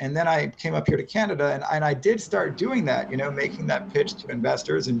hard. And then I came up here to Canada and I did start doing that, making that pitch to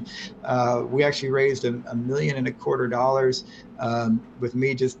investors. And we actually raised $1.25 million with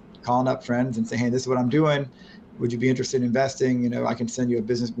me just calling up friends and saying, hey, this is what I'm doing. would you be interested in investing? You know, I can send you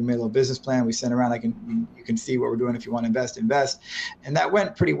we made a little business plan. We sent around, you can see what we're doing. If you want to invest. And that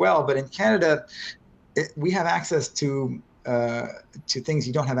went pretty well. But in Canada, we have access to things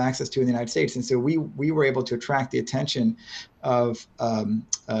you don't have access to in the United States. And so we were able to attract the attention of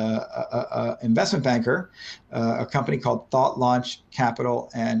investment banker, a company called Thought Launch Capital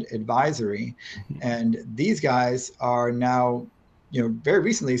and Advisory. And these guys are now, very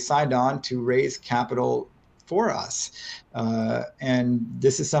recently signed on to raise capital for us. And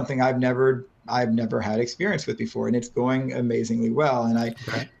this is something I've never had experience with before, and it's going amazingly well. And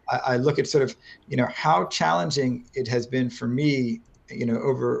I look at sort of, how challenging it has been for me,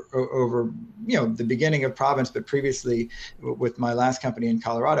 over the beginning of Province, but previously with my last company in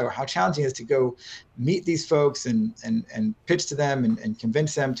Colorado, how challenging it is to go meet these folks and pitch to them and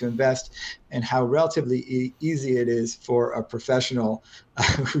convince them to invest, and how relatively easy it is for a professional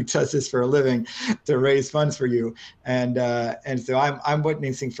who does this for a living to raise funds for you. And so I'm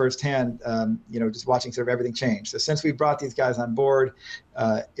witnessing firsthand, just watching sort of everything change. So since we brought these guys on board,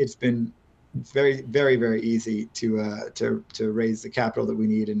 it's been very, very, very easy to raise the capital that we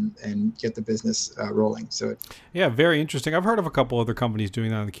need and get the business rolling. So yeah, very interesting. I've heard of a couple other companies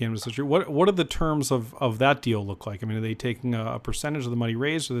doing that in the cannabis industry. What are the terms of that deal look like? I mean, are they taking a percentage of the money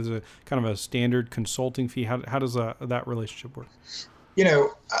raised, or there's a kind of a standard consulting fee? How does that relationship work?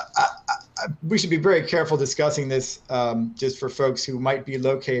 We should be very careful discussing this, just for folks who might be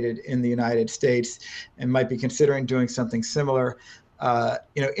located in the United States and might be considering doing something similar.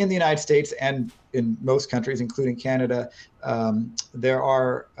 In the United States and in most countries, including Canada, there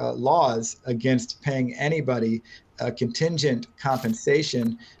are laws against paying anybody contingent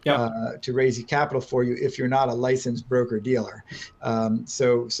compensation to raise capital for you if you're not a licensed broker dealer.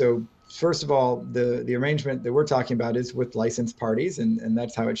 So first of all, the arrangement that we're talking about is with licensed parties, and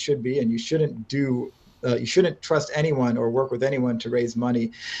that's how it should be. And you shouldn't trust anyone or work with anyone to raise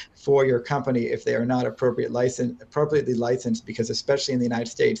money for your company if they are not appropriately licensed, because especially in the United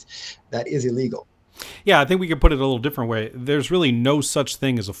States, that is illegal. Yeah, I think we could put it a little different way. There's really no such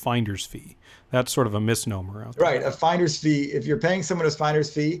thing as a finder's fee. That's sort of a misnomer out there. Right, a finder's fee. If you're paying someone a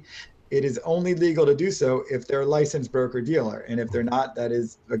finder's fee, it is only legal to do so if they're a licensed broker dealer, and if they're not,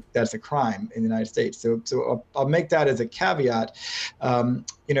 that's a crime in the United States. So I'll make that as a caveat. In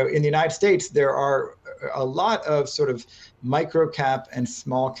the United States, there are a lot of sort of micro cap and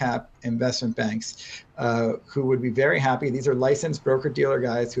small cap investment banks who would be very happy. These are licensed broker dealer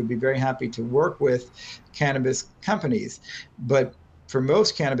guys who would be very happy to work with cannabis companies. But for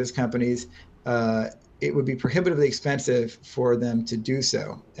most cannabis companies, it would be prohibitively expensive for them to do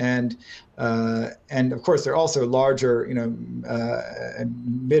so. And of course, there are also larger,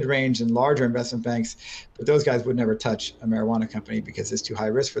 mid-range and larger investment banks, but those guys would never touch a marijuana company because it's too high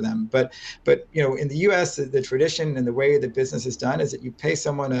risk for them. But in the U.S., the tradition and the way the business is done is that you pay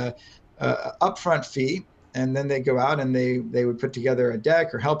someone a upfront fee, and then they go out and they would put together a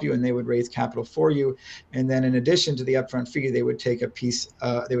deck or help you, and they would raise capital for you. And then in addition to the upfront fee, they would take a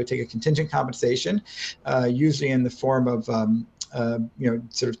contingent compensation, usually in the form of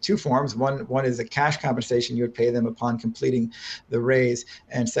sort of two forms. One is a cash compensation you would pay them upon completing the raise,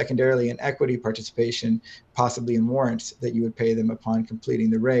 and secondarily an equity participation, possibly in warrants, that you would pay them upon completing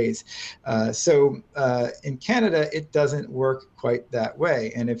the raise. So in Canada, it doesn't work quite that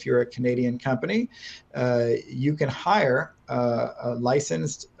way. And if you're a Canadian company, you can hire a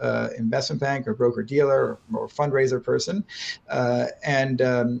licensed investment bank or broker dealer or fundraiser person,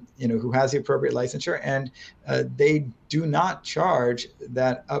 who has the appropriate licensure, and they do not charge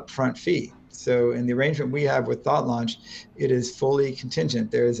that upfront fee. So in the arrangement we have with Thought Launch, it is fully contingent.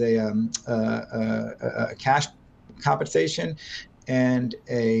 There is a cash compensation and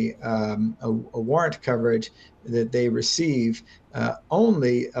a warrant coverage that they receive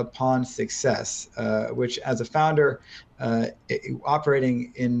only upon success, which as a founder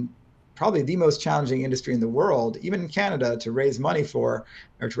operating in probably the most challenging industry in the world, even in Canada, to raise money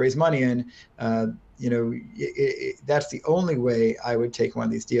in, that's the only way I would take one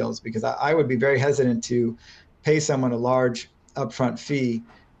of these deals, because I would be very hesitant to pay someone a large upfront fee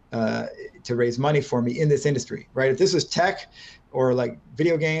to raise money for me in this industry, right? If this was tech or like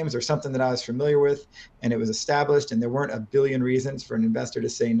video games or something that I was familiar with and it was established and there weren't a billion reasons for an investor to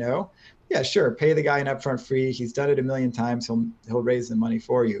say no, yeah, sure, pay the guy an upfront fee. He's done it a million times. He'll raise the money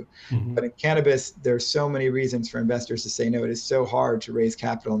for you. Mm-hmm. But in cannabis, there's so many reasons for investors to say no. It is so hard to raise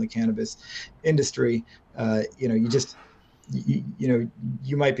capital in the cannabis industry. You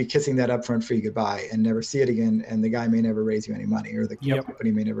might be kissing that upfront fee goodbye and never see it again, and the guy may never raise you any money, or the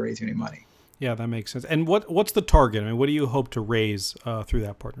company may never raise you any money. Yeah, that makes sense. And what's the target? I mean, what do you hope to raise through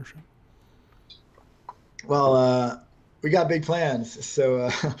that partnership? We got big plans.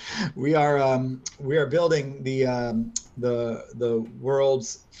 So we are building the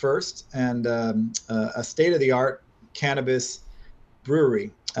world's first and a state of the art cannabis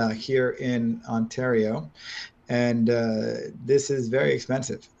brewery here in Ontario. And this is very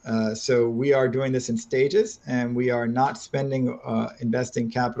expensive. So we are doing this in stages, and we are not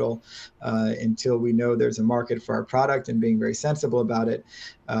investing capital until we know there's a market for our product and being very sensible about it.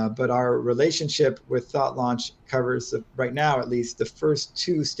 But our relationship with Thought Launch covers, right now at least, the first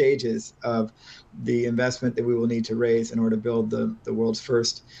two stages of the investment that we will need to raise in order to build the world's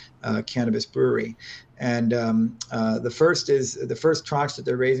first cannabis brewery. And the first tranche that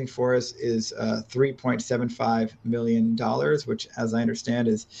they're raising for us is $3.75 million, which, as I understand,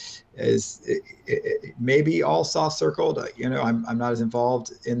 is maybe all soft circled. I'm not as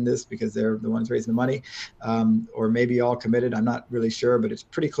involved in this because they're the ones raising the money, or maybe all committed. I'm not really sure, but it's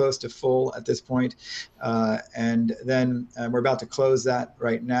pretty close to full at this point. And then we're about to close that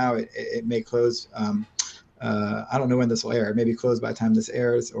right now. It may close. I don't know when this will air. It may be closed by the time this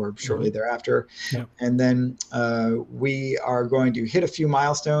airs or shortly thereafter. Yep. And then we are going to hit a few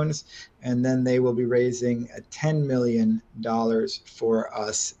milestones, and then they will be raising $10 million for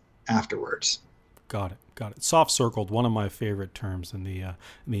us afterwards. Got it. Soft circled, one of my favorite terms in the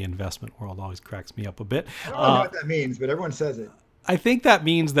investment world, always cracks me up a bit. I don't know what that means, but everyone says it. I think that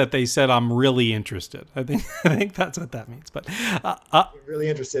means that they said, I'm really interested. I think that's what that means. But really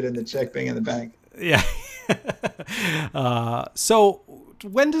interested in the check being in the bank. Yeah. So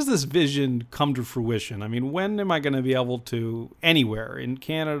when does this vision come to fruition? I mean, when am I going to be able to, anywhere in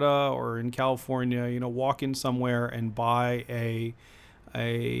Canada or in California, walk in somewhere and buy a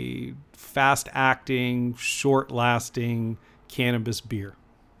fast-acting, short-lasting cannabis beer?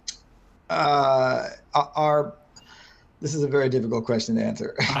 This is a very difficult question to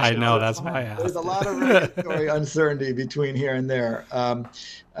answer. I know, that's why I asked. There's a lot of regulatory uncertainty between here and there.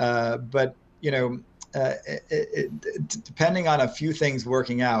 But depending on a few things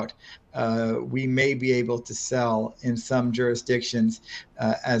working out, we may be able to sell in some jurisdictions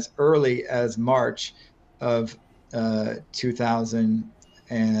as early as March of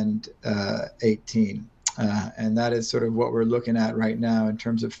 2018. And that is sort of what we're looking at right now in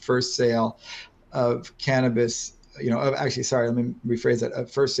terms of first sale of cannabis. Let me rephrase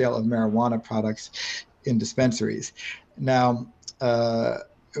that. First sale of marijuana products in dispensaries. Now,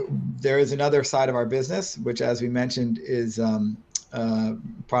 there is another side of our business, which, as we mentioned, is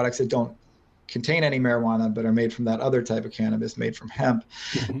products that don't contain any marijuana, but are made from that other type of cannabis, made from hemp.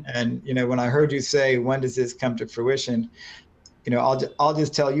 Mm-hmm. And, when I heard you say, when does this come to fruition? I'll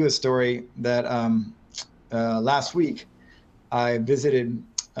just tell you a story that last week I visited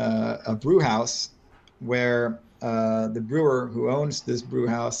a brew house where the brewer who owns this brew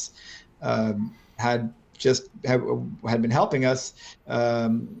house had been helping us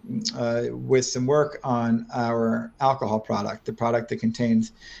with some work on our alcohol product, the product that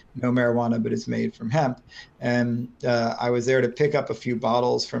contains no marijuana but is made from hemp. And I was there to pick up a few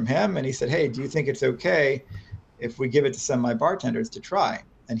bottles from him, and he said, "Hey, do you think it's okay if we give it to some of my bartenders to try?"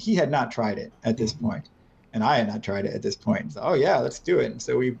 And he had not tried it at this point, and I had not tried it at this point. So, oh yeah, let's do it. And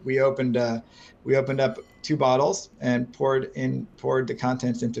so we opened up 2 bottles and poured the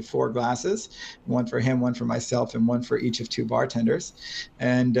contents into 4 glasses, one for him, one for myself, and one for each of 2 bartenders,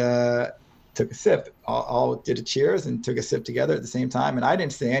 and took a sip. All did a cheers and took a sip together at the same time. And I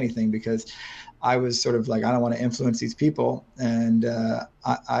didn't say anything because I was sort of like, I don't want to influence these people. And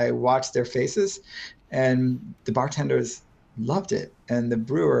I watched their faces, and the bartenders loved it, and the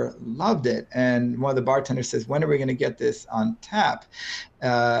brewer loved it. And one of the bartenders says, "When are we going to get this on tap?"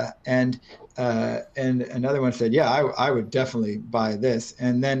 And another one said, "Yeah, I would definitely buy this."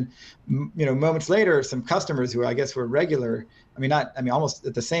 And then, moments later, some customers who I guess were regular, almost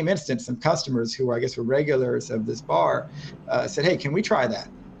at the same instant, some customers who I guess were regulars of this bar said, "Hey, can we try that?"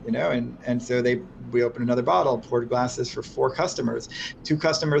 And so we opened another bottle, poured glasses for 4 customers. 2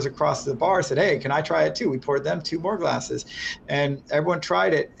 customers across the bar said, "Hey, can I try it too?" We poured them 2 more glasses, and everyone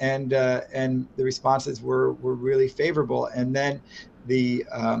tried it, and the responses were really favorable. And then the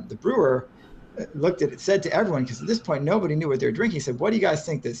brewer looked at it, said to everyone, because at this point nobody knew what they were drinking, he said, "What do you guys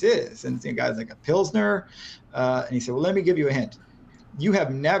think this is?" And the guy's like, "A Pilsner." And he said, "Well, let me give you a hint. You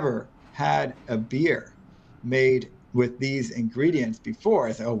have never had a beer made with these ingredients before."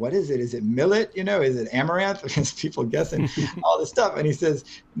 I said, "Oh, what is it? Is it millet? Is it amaranth?" Because people guessing all this stuff. And he says,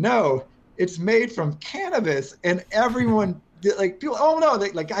 "No, it's made from cannabis." And everyone like people, oh no,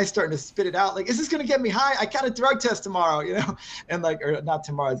 like guys starting to spit it out. Like, is this going to get me high? I got a drug test tomorrow, and like, or not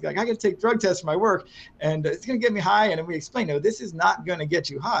tomorrow. It's like, I got to take drug tests for my work and it's going to get me high. And then we explain, no, this is not going to get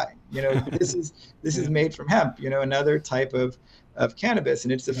you high. This is made from hemp, another type of cannabis.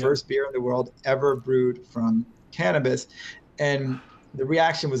 And it's the first beer in the world ever brewed from cannabis. And the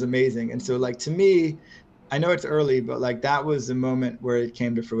reaction was amazing. And so like, to me, I know it's early, but like that was the moment where it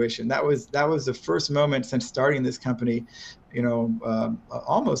came to fruition. That was the first moment since starting this company,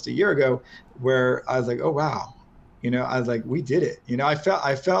 almost a year ago, where I was like, oh wow, I was like, we did it.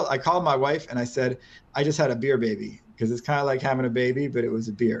 I called my wife and I said, I just had a beer baby, because it's kind of like having a baby, but it was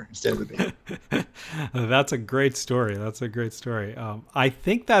a beer instead of a baby. That's a great story. I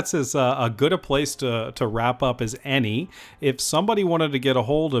think that's as a good a place to wrap up as any. If somebody wanted to get a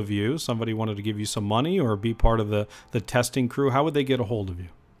hold of you, somebody wanted to give you some money or be part of the testing crew, how would they get a hold of you?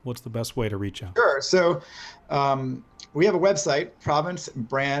 What's the best way to reach out? Sure. So we have a website,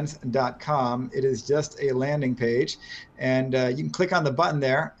 provincebrands.com. It is just a landing page, and you can click on the button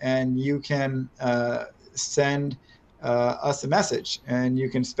there and you can send us a message, and you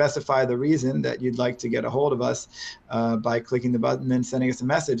can specify the reason that you'd like to get a hold of us by clicking the button and sending us a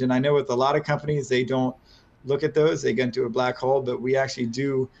message. And I know with a lot of companies, they don't look at those, they get into a black hole, but we actually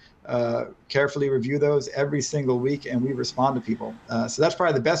do carefully review those every single week, and we respond to people. So that's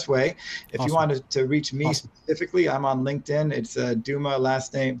probably the best way. If you wanted to reach me specifically, I'm on LinkedIn. It's Dooma,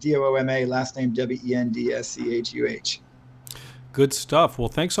 last name Dooma, last name Wendschuh. Good stuff. Well,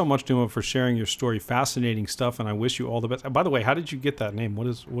 thanks so much, Dooma, for sharing your story. Fascinating stuff, and I wish you all the best. And by the way, how did you get that name? What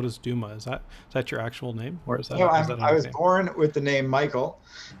is Dooma? Is that your actual name, or is that? No, I was born with the name Michael,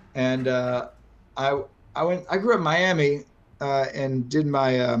 and I grew up in Miami and did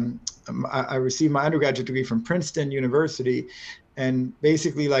I received my undergraduate degree from Princeton University, and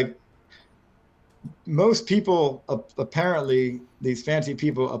basically like most people, apparently these fancy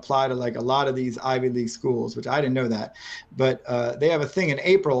people apply to like a lot of these Ivy League schools, which I didn't know that, but they have a thing in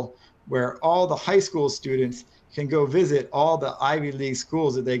April where all the high school students can go visit all the Ivy League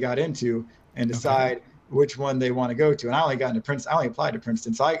schools that they got into and decide which one they want to go to. And I only got into Princeton. I only applied to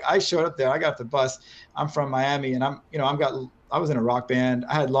Princeton. So I showed up there. I got the bus. I'm from Miami, and I was in a rock band.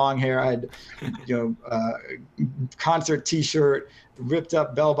 I had long hair. I had, concert T-shirt, ripped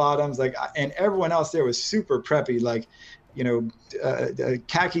up bell bottoms, and everyone else there was super preppy, like,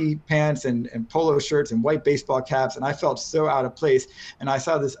 khaki pants and polo shirts and white baseball caps. And I felt so out of place. And I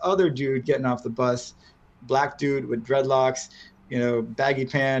saw this other dude getting off the bus, black dude with dreadlocks, baggy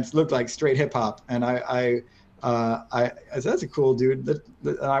pants, looked like straight hip hop. And I said, that's a cool dude.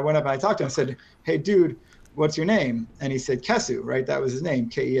 And I went up and I talked to him and said, hey dude, what's your name? And he said, Kesu, right? That was his name,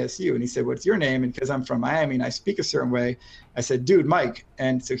 Kesu. And he said, what's your name? And because I'm from Miami and I speak a certain way, I said, Dude Mike.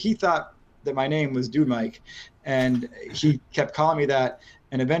 And so he thought that my name was Dude Mike. And he kept calling me that.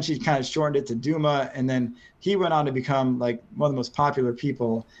 And eventually kind of shortened it to Dooma. And then he went on to become like one of the most popular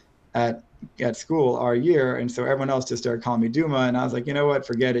people at school our year. And so everyone else just started calling me Dooma. And I was like, you know what?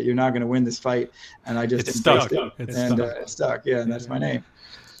 Forget it. You're not going to win this fight. And I just embraced it. It stuck. Yeah. And that's my name.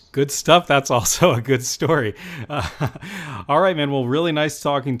 Good stuff. That's also a good story. All right, man. Well, really nice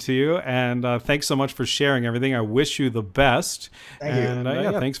talking to you. And thanks so much for sharing everything. I wish you the best. Thank you.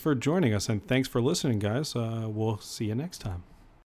 And thanks for joining us. And thanks for listening, guys. We'll see you next time.